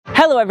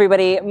Hello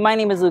everybody, my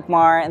name is Luke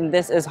Mar and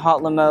this is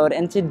HauteLeMode,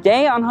 and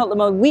today on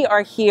HauteLeMode we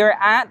are here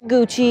at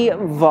Gucci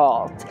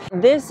Vault.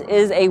 This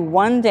is a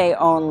one-day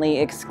only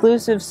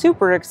exclusive,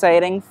 super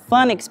exciting,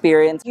 fun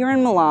experience here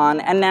in Milan,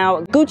 and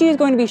now Gucci is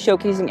going to be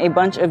showcasing a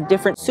bunch of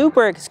different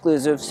super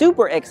exclusive,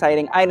 super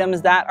exciting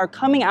items that are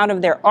coming out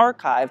of their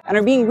archive and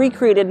are being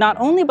recreated not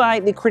only by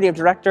the creative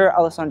director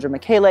Alessandro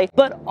Michele,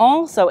 but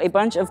also a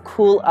bunch of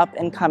cool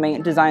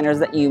up-and-coming designers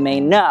that you may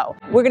know.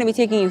 We're going to be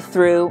taking you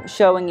through,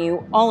 showing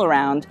you all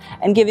around,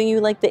 and giving you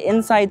like the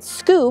inside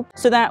scoop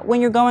so that when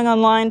you're going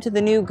online to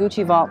the new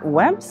Gucci Vault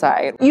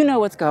website, you know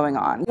what's going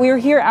on. We're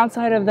here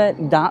outside of the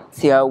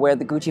Dazio where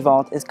the Gucci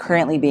Vault is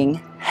currently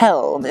being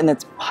held in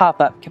its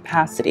pop-up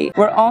capacity.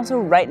 We're also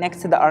right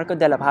next to the Arco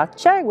della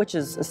Pace, which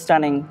is a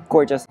stunning,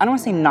 gorgeous, I don't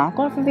want to say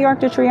knockoff of the Arc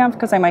de Triomphe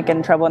because I might get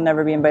in trouble and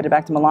never be invited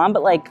back to Milan,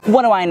 but like,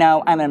 what do I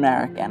know? I'm an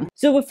American.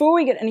 So before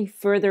we get any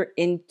further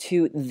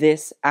into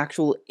this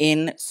actual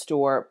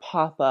in-store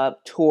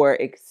pop-up tour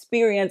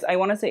experience, I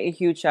want to say a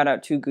huge shout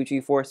out to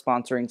Gucci for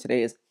sponsoring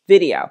today's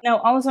video. Now,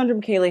 Alessandro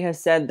Michele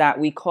has said that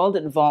we called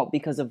it Vault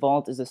because a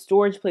vault is a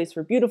storage place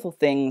for beautiful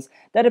things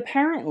that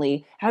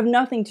apparently have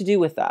nothing to do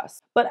with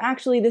us. But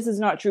actually, this is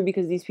not true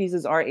because these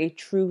pieces are a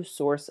true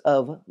source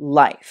of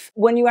life.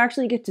 When you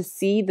actually get to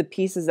see the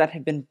pieces that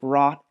have been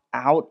brought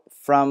out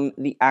from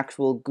the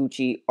actual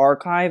Gucci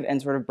archive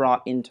and sort of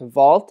brought into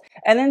Vault,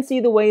 and then see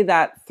the way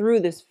that through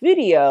this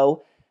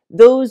video,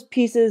 those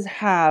pieces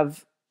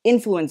have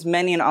influenced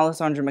many in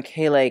Alessandro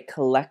Michele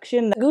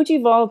collection. The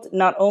Gucci Vault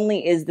not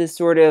only is this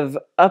sort of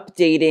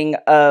updating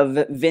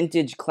of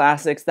vintage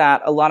classics that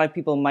a lot of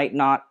people might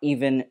not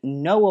even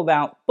know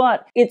about,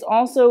 but it's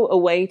also a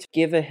way to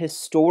give a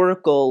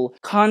historical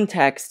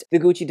context, the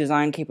Gucci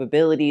design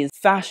capabilities,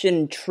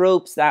 fashion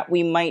tropes that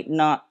we might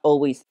not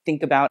always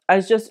think about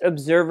as just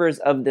observers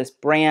of this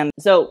brand.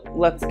 So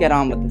let's get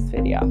on with this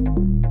video.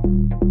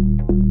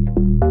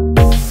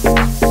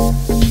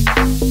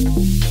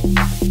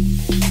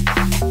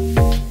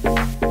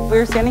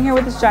 We're standing here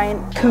with this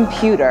giant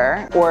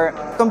computer, or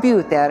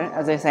computer,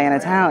 as I say in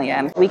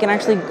Italian. We can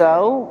actually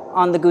go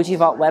on the Gucci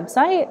Vault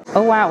website.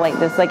 Oh wow, like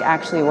this like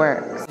actually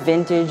works.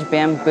 Vintage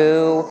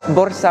bamboo,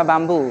 borsa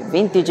bamboo,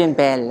 vintage in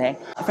pelle,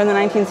 from the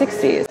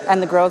 1960s.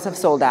 And the girls have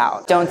sold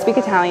out. Don't speak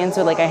Italian,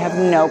 so like I have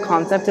no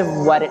concept of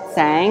what it's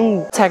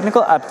saying.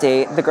 Technical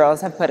update, the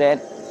girls have put it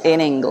in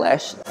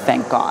English,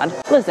 thank God.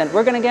 Listen,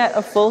 we're gonna get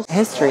a full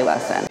history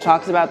lesson.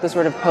 Talks about the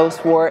sort of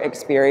post-war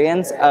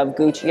experience of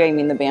Gucci. I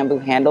mean, the bamboo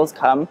handles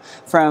come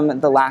from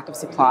the lack of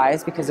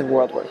supplies because of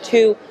World War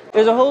II.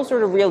 There's a whole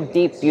sort of real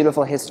deep,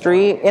 beautiful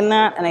history in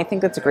that, and I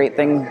think that's a great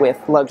thing with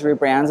luxury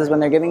brands is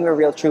when they're giving you a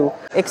real true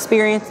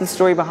experience and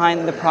story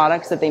behind the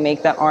products that they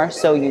make that are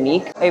so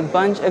unique. A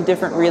bunch of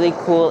different really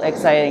cool,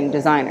 exciting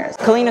designers.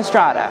 Kalina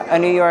Strada, a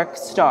New York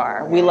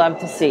star. We love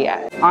to see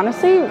it.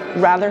 Honestly,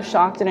 rather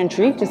shocked and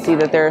intrigued to see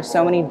that there are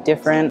so many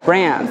different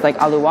brands like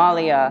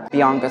Ahluwalia,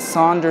 Bianca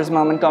Saunders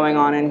moment going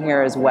on in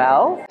here as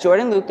well.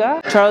 Jordan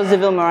Luca, Charles de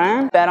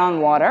Vilmorin, Bet on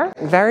Water.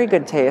 Very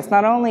good taste,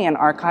 not only in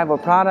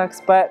archival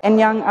products, but in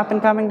young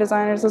up-and-coming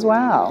designers as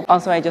well.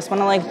 Also, I just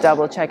want to like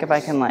double check if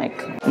I can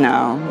like,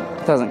 no,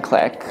 it doesn't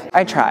click.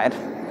 I tried.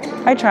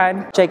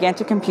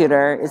 Gigantic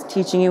Computer is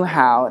teaching you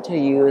how to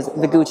use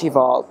the Gucci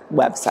Vault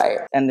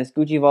website. And this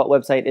Gucci Vault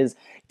website is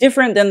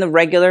different than the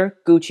regular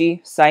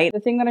Gucci site. The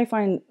thing that I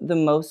find the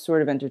most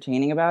sort of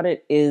entertaining about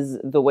it is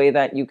the way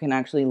that you can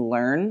actually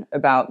learn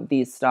about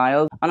these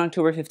styles. On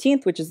October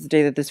 15th, which is the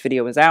day that this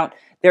video is out,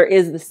 there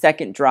is the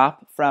second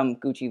drop from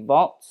Gucci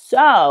Vault.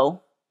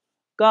 So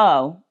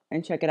go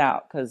and check it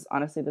out, because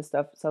honestly, this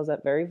stuff sells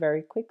out very,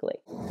 very quickly.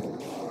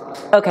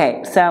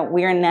 Okay, so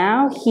we are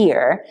now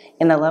here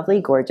in the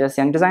lovely, gorgeous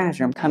young designer's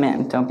room. Come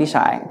in, don't be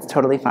shy, it's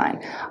totally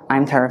fine.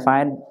 I'm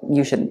terrified,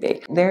 you shouldn't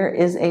be. There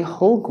is a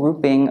whole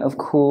grouping of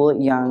cool,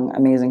 young,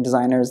 amazing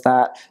designers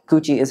that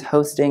Gucci is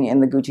hosting in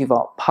the Gucci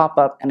Vault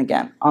pop-up, and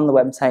again, on the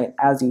website,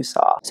 as you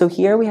saw. So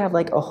here we have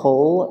like a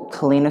whole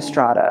Kalina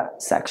Strada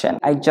section.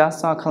 I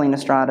just saw Kalina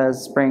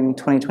Strada's Spring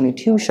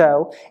 2022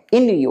 show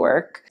in New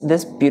York.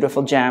 This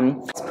beautiful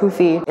gem. It's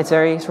poofy, it's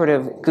very sort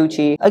of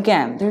Gucci.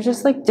 Again, they're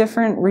just like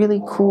different,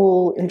 really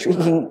cool,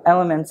 intriguing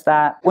elements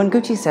that when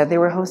Gucci said they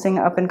were hosting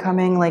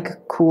up-and-coming,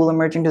 like cool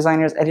emerging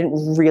designers, I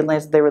didn't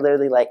realize they were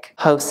literally like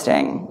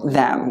hosting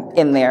them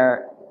in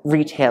their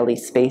retail-y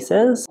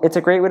spaces. It's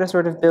a great way to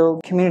sort of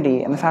build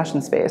community in the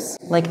fashion space.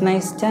 Like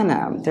nice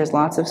denim. There's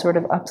lots of sort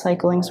of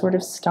upcycling sort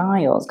of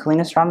styles.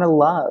 Kalina Strada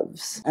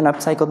loves an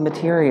upcycled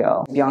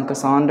material. Bianca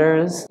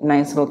Saunders,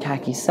 nice little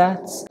khaki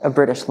sets. A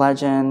British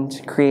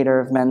legend, creator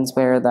of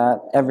menswear that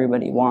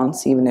everybody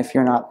wants, even if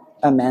you're not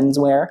a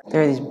menswear.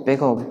 There are these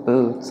big old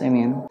boots. I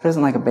mean, who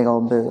doesn't like a big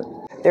old boot?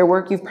 Their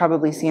work you've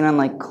probably seen on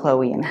like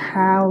Chloe and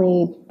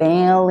Halle,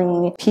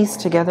 Bailey,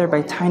 pieced together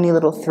by tiny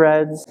little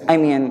threads. I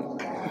mean,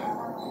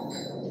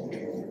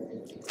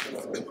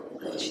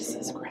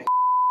 Jesus Christ.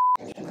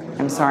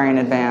 I'm sorry in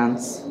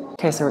advance.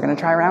 Okay, so we're gonna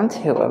try round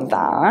 2 of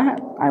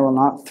that. I will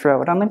not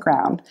throw it on the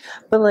ground.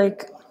 But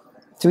like,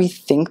 do we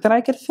think that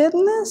I could fit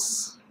in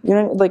this? You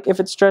know, like if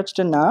it's stretched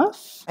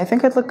enough, I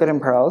think I'd look good in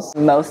pearls.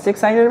 Most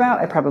excited about,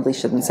 I probably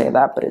shouldn't say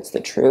that, but it's the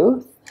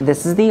truth.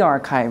 This is the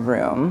archive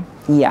room.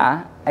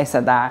 Yeah, I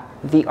said that.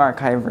 The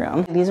archive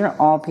room. These are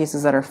all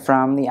pieces that are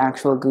from the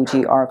actual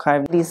Gucci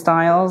archive. These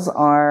styles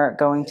are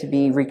going to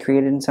be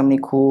recreated in so many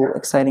cool,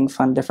 exciting,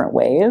 fun, different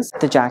ways.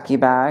 The Jackie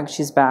bag,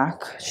 she's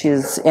back.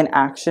 She's in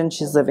action.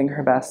 She's living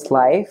her best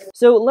life.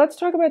 So let's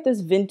talk about this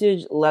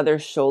vintage leather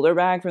shoulder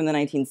bag from the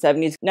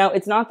 1970s. Now,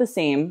 it's not the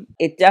same.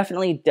 It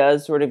definitely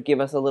does sort of give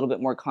us a little bit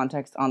more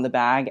context on the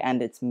bag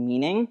and its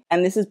meaning.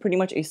 And this is pretty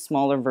much a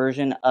smaller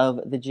version of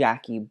the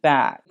Jackie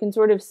bag. You can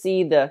sort of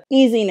see the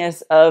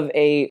easiness of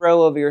a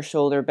throw over your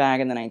shoulder bag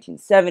in the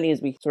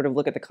 1970s. We sort of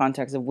look at the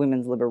context of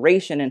women's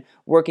liberation and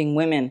working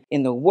women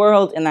in the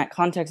world in that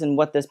context and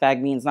what this bag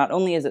means. Not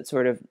only is it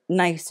sort of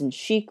nice and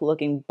chic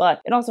looking,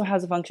 but it also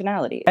has a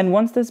functionality. And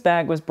once this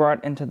bag was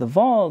brought into the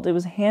vault, it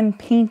was hand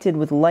painted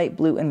with light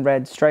blue and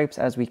red stripes,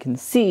 as we can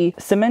see,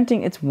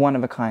 cementing its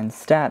one-of-a-kind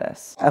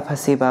status. A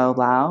placebo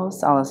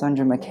blouse,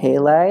 Alessandro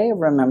Michele,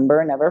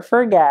 remember, never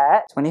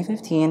forget.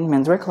 2015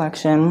 menswear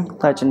collection,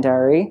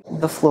 legendary.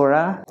 The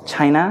flora,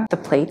 china, the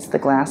plates, the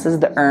glasses,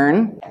 the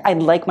urn.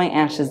 I'd like my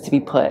ashes to be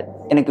put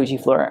in a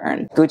Gucci flora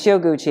urn. Gucci oh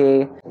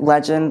Gucci,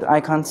 legend,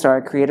 icon,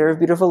 star, creator of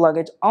beautiful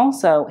luggage,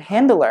 also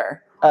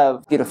handler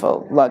of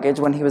beautiful luggage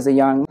when he was a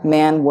young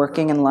man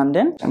working in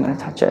London. I'm gonna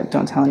touch it,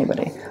 don't tell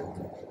anybody.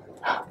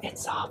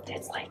 It's soft,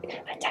 it's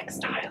like a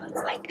textile, it's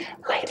like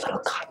light little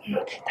cotton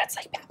that's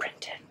like been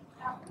printed.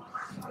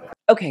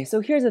 Okay, so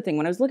here's the thing.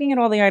 When I was looking at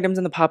all the items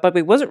in the pop-up,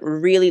 I wasn't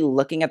really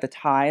looking at the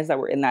ties that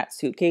were in that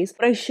suitcase,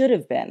 but I should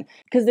have been,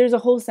 because there's a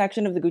whole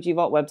section of the Gucci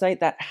Vault website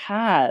that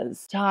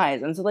has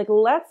ties. And so like,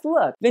 let's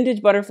look.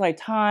 Vintage butterfly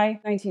tie,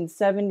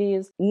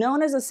 1970s.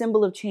 Known as a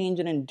symbol of change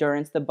and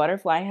endurance, the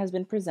butterfly has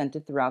been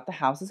presented throughout the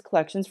house's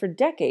collections for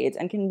decades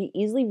and can be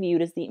easily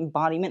viewed as the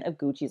embodiment of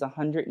Gucci's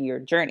 100-year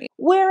journey.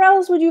 Where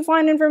else would you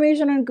find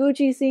information on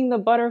Gucci seeing the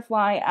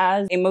butterfly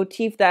as a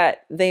motif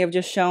that they have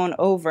just shown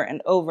over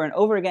and over and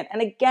over again?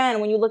 And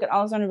again, when you look at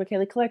Alessandro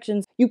Michele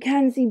collections, you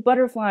can see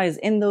butterflies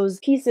in those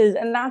pieces,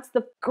 and that's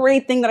the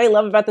great thing that I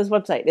love about this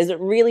website, is it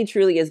really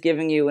truly is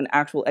giving you an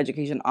actual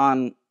education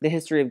on the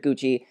history of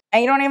Gucci,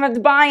 and you don't even have to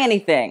buy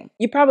anything.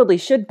 You probably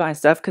should buy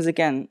stuff because,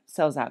 again,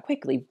 sells out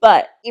quickly,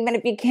 but even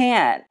if you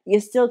can't, you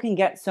still can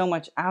get so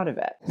much out of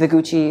it. The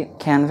Gucci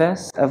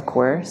canvas, of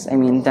course, I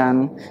mean,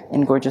 done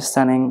in gorgeous,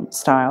 stunning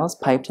styles,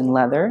 piped in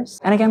leathers,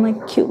 and again,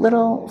 like cute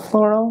little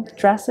floral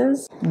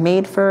dresses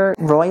made for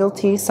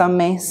royalty, some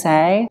may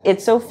say.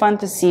 It's so fun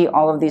to see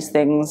all of these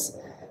things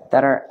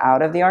that are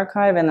out of the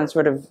archive and then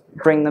sort of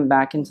bring them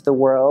back into the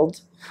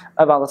world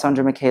of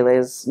Alessandro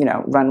Michele's, you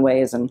know,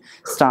 runways and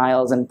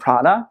styles and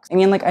products. I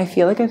mean, like, I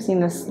feel like I've seen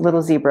this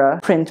little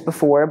zebra print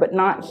before, but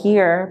not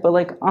here, but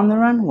like on the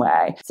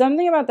runway.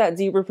 Something about that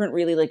zebra print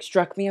really like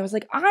struck me. I was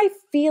like, I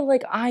feel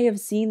like I have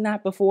seen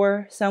that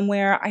before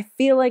somewhere. I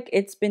feel like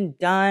it's been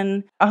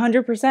done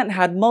 100%,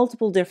 had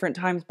multiple different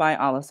times by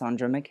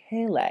Alessandro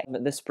Michele.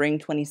 The spring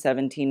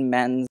 2017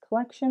 men's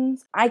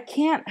collections. I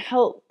can't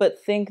help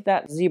but think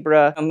that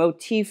zebra, a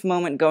motif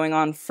moment going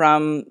on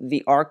from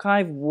the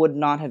archive, would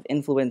not have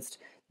influenced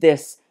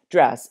this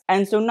dress.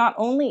 And so not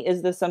only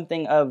is this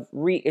something of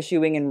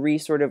reissuing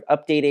and sort of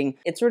updating,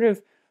 it's sort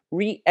of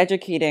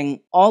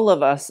re-educating all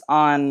of us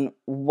on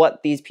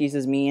what these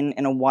pieces mean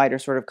in a wider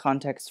sort of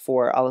context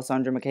for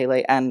Alessandro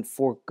Michele and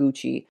for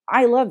Gucci.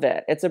 I love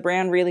it. It's a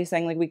brand really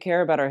saying like we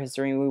care about our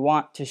history and we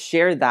want to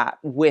share that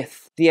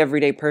with the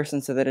everyday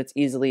person so that it's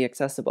easily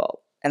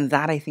accessible. And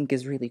that I think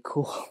is really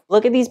cool.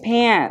 Look at these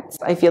pants.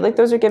 I feel like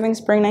those are giving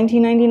spring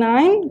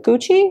 1999.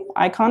 Gucci,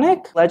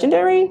 iconic,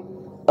 legendary,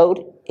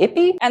 ode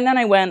ippy. And then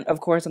I went, of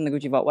course, on the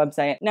Gucci Vault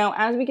website. Now,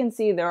 as we can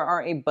see, there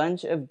are a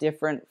bunch of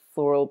different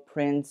floral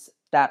prints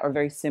that are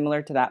very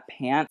similar to that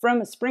pant.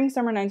 From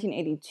spring-summer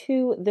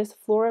 1982, this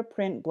flora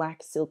print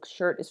black silk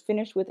shirt is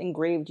finished with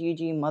engraved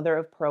GG mother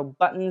of pearl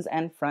buttons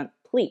and front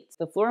pleats.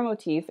 The flora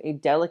motif, a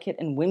delicate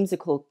and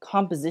whimsical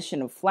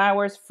composition of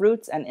flowers,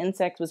 fruits, and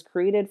insects, was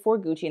created for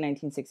Gucci in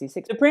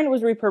 1966. The print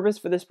was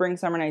repurposed for the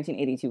spring-summer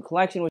 1982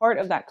 collection. As part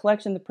of that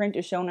collection, the print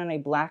is shown on a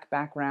black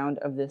background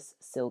of this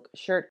silk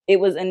shirt. It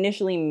was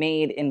initially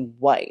made in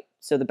white.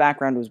 So the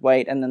background was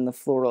white and then the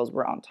florals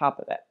were on top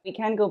of it. We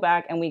can go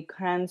back and we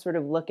can sort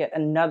of look at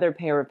another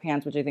pair of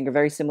pants, which I think are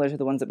very similar to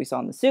the ones that we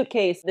saw in the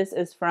suitcase. This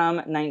is from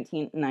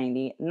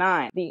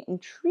 1999. The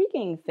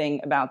intriguing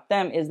thing about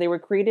them is they were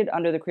created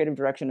under the creative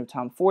direction of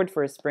Tom Ford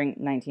for a spring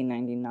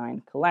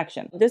 1999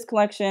 collection. This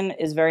collection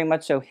is very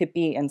much so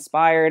hippie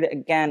inspired.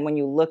 Again, when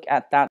you look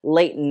at that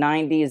late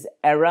 90s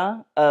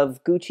era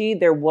of Gucci,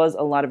 there was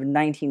a lot of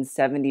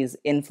 1970s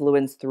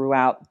influence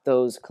throughout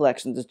those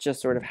collections. It's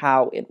just sort of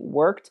how it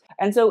worked.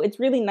 And so it's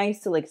really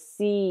nice to like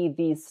see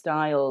these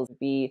styles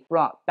be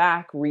brought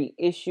back,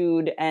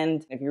 reissued,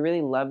 and if you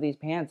really love these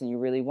pants and you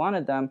really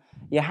wanted them,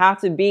 you have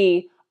to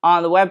be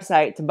on the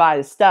website to buy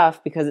the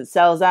stuff because it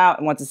sells out,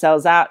 and once it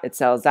sells out, it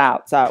sells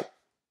out. So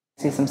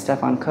see some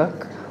Stefan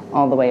Cook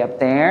all the way up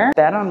there.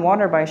 Bed on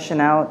Water by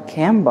Chanel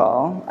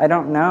Campbell. I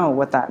don't know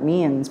what that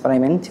means, but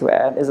I'm into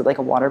it. Is it like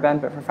a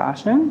waterbed but for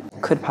fashion?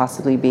 Could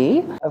possibly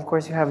be. Of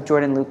course, you have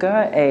Jordan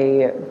Luca,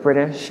 a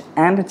British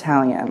and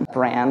Italian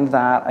brand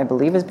that I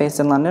believe is based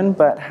in London,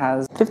 but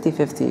has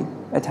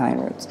 50-50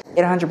 Italian roots.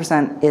 It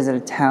 100% is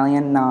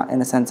Italian, not in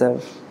the sense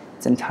of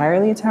it's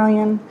entirely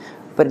Italian,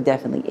 but it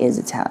definitely is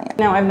Italian.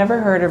 Now, I've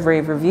never heard of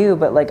rave review,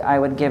 but like I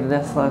would give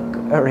this look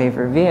a rave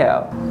review.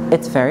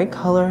 It's very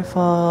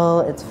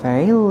colorful, it's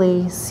very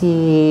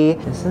lacy.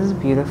 This is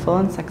beautiful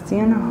and sexy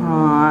and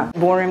hot.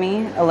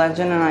 Boromir, a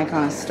legend, an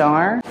icon, a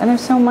star. And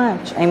there's so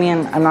much. I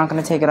mean, I'm not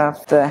gonna take it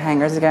off the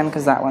hangers again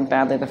because that went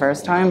badly the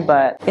first time,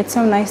 but it's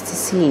so nice to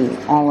see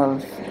all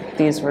of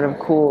these sort of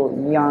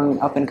cool, young,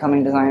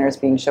 up-and-coming designers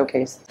being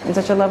showcased in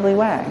such a lovely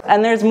way.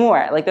 And there's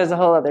more, like there's a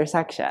whole other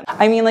section.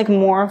 I mean, like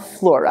more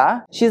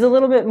Flora. She's a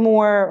little bit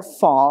more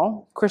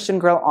fall, Christian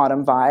Grille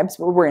autumn vibes,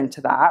 but we're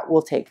into that.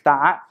 We'll take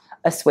that.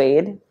 A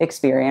suede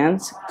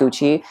experience,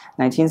 Gucci,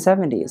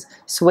 1970s.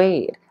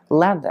 Suede,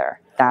 leather.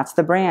 That's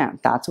the brand.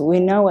 That's what we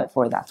know it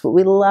for. That's what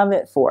we love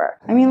it for.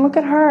 I mean, look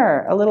at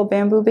her, a little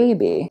bamboo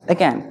baby.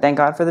 Again, thank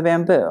God for the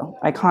bamboo.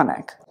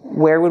 Iconic.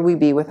 Where would we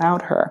be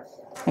without her?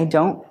 I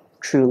don't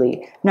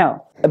truly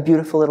know. A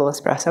beautiful little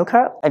espresso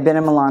cup. I've been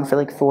in Milan for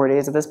like 4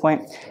 days at this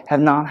point. Have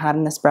not had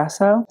an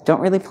espresso. Don't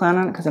really plan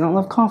on it because I don't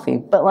love coffee.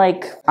 But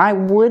like, I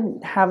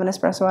would have an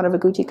espresso out of a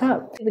Gucci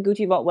cup. The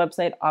Gucci Vault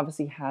website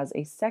obviously has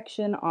a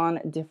section on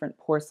different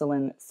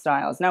porcelain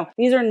styles. Now,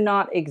 these are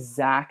not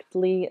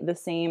exactly the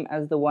same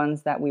as the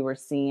ones that we were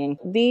seeing.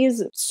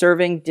 These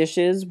serving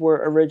dishes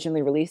were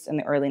originally released in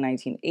the early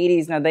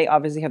 1980s. Now, they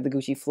obviously have the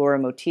Gucci Flora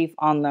motif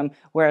on them,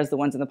 whereas the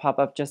ones in the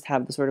pop-up just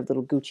have the sort of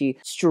little Gucci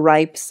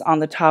stripes on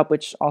the top,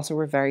 which also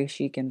were very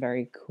chic and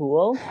very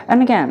cool.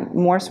 And again,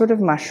 more sort of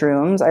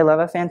mushrooms. I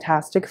love a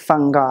fantastic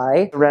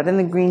fungi. The red and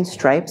the green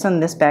stripes on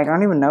this bag. I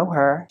don't even know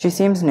her. She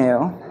seems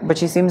new, but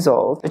she seems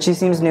old. But she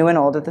seems new and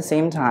old at the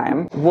same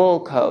time. Wool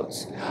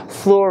coats,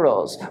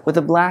 florals with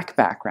a black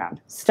background.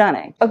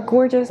 Stunning. A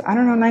gorgeous, I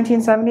don't know,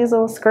 1970s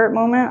little skirt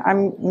moment.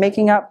 I'm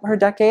making up her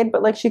decade,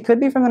 but like she could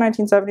be from the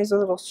 1970s with a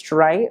little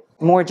stripe.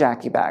 More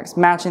Jackie bags,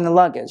 matching the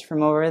luggage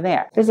from over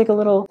there. There's like a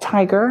little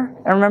tiger.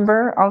 I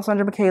remember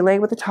Alessandro Michele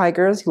with the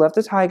tigers. He loved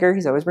the tiger.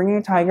 He's always bringing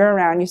a tiger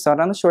around. You saw it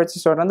on the shorts, you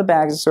saw it on the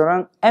bags, you saw it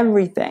on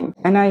everything.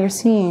 And now you're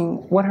seeing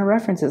what her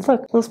reference is.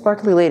 Look, little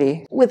sparkly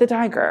lady with a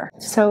tiger.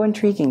 So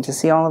intriguing to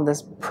see all of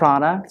this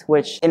product,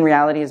 which in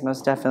reality is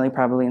most definitely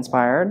probably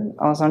inspired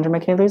Alessandro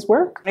Michele's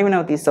work. I don't even know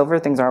what these silver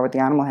things are with the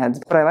animal heads,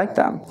 but I like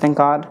them. Thank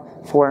God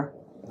for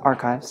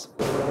archives.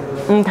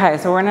 Okay,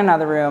 so we're in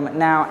another room.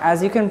 Now,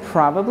 as you can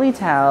probably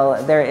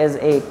tell, there is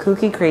a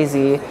kooky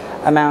crazy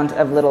amount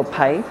of little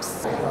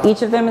pipes.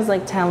 Each of them is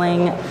like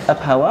telling a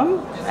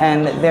poem,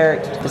 and they're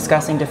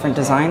discussing different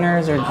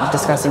designers or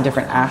discussing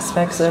different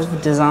aspects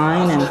of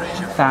design and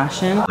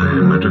fashion. I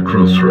am at a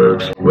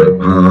crossroads where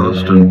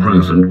past and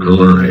present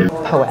collide.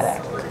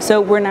 Poetic. So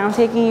we're now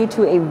taking you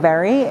to a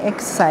very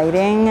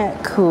exciting,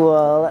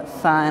 cool,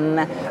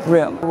 fun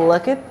room.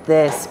 Look at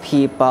this,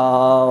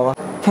 people.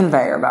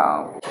 Conveyor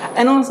belt.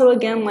 And also,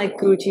 again, like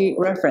Gucci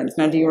reference.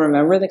 Now, do you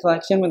remember the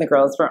collection when the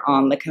girls were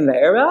on the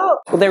conveyor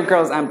belt? Well, they were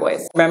girls and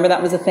boys. Remember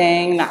that was a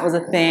thing, that was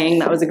a thing,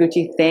 that was a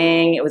Gucci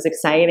thing. It was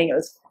exciting, it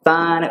was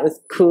fun, it was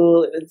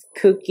cool, it was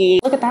kooky.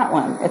 Look at that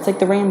one. It's like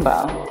the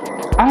rainbow.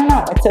 I don't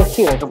know, it's so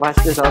cute. I could watch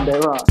this all day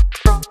long.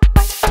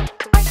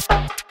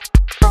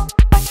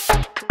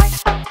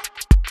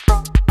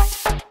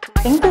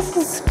 I think this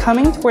is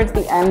coming towards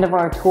the end of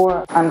our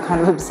tour. I'm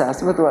kind of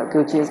obsessed with what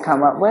Gucci has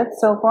come up with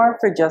so far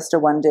for just a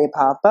one-day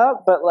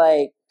pop-up, but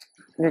like,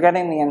 you're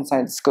getting the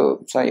inside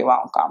scoop, so you're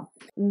welcome.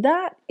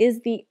 That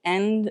is the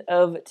end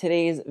of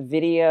today's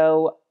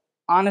video.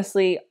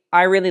 Honestly,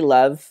 I really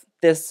love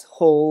this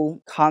whole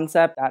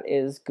concept that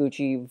is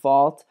Gucci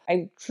Vault.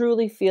 I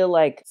truly feel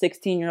like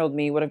 16-year-old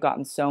me would have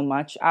gotten so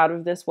much out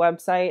of this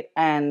website,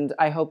 and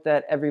I hope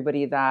that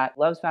everybody that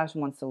loves fashion,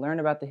 wants to learn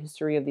about the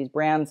history of these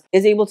brands,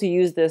 is able to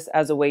use this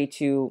as a way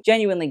to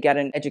genuinely get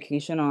an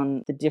education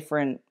on the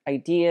different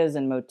ideas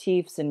and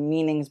motifs and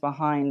meanings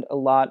behind a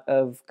lot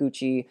of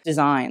Gucci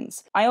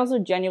designs. I also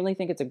genuinely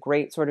think it's a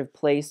great sort of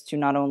place to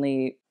not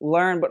only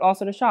learn, but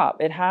also to shop.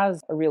 It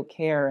has a real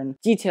care and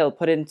detail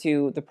put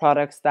into the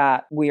products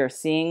that we are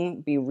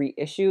seeing be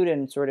reissued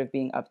and sort of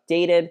being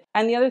updated.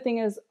 And the other thing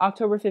is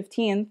October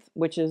 15th,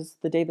 which is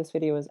the day this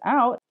video is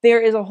out,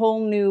 there is a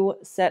whole new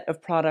set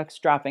of products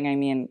dropping. I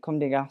mean, Comme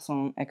des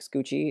Garçons x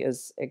Gucci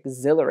is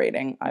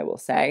exhilarating, I will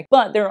say.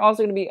 But there are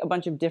also going to be a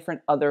bunch of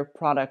different other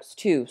products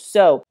too.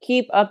 So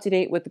keep up to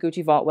date with the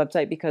Gucci Vault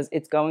website because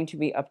it's going to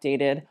be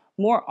updated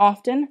more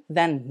often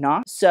than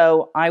not.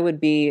 So I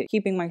would be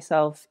keeping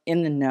myself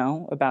in the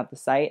know about the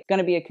site. It's going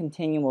to be a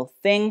continual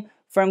thing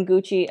from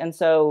Gucci, and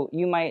so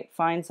you might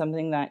find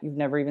something that you've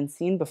never even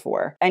seen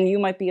before, and you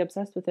might be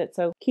obsessed with it,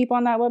 so keep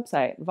on that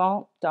website,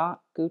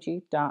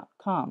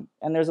 vault.gucci.com,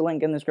 and there's a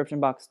link in the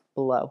description box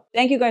below.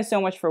 Thank you guys so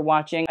much for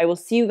watching. I will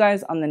see you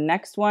guys on the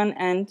next one,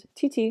 and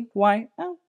TTYL.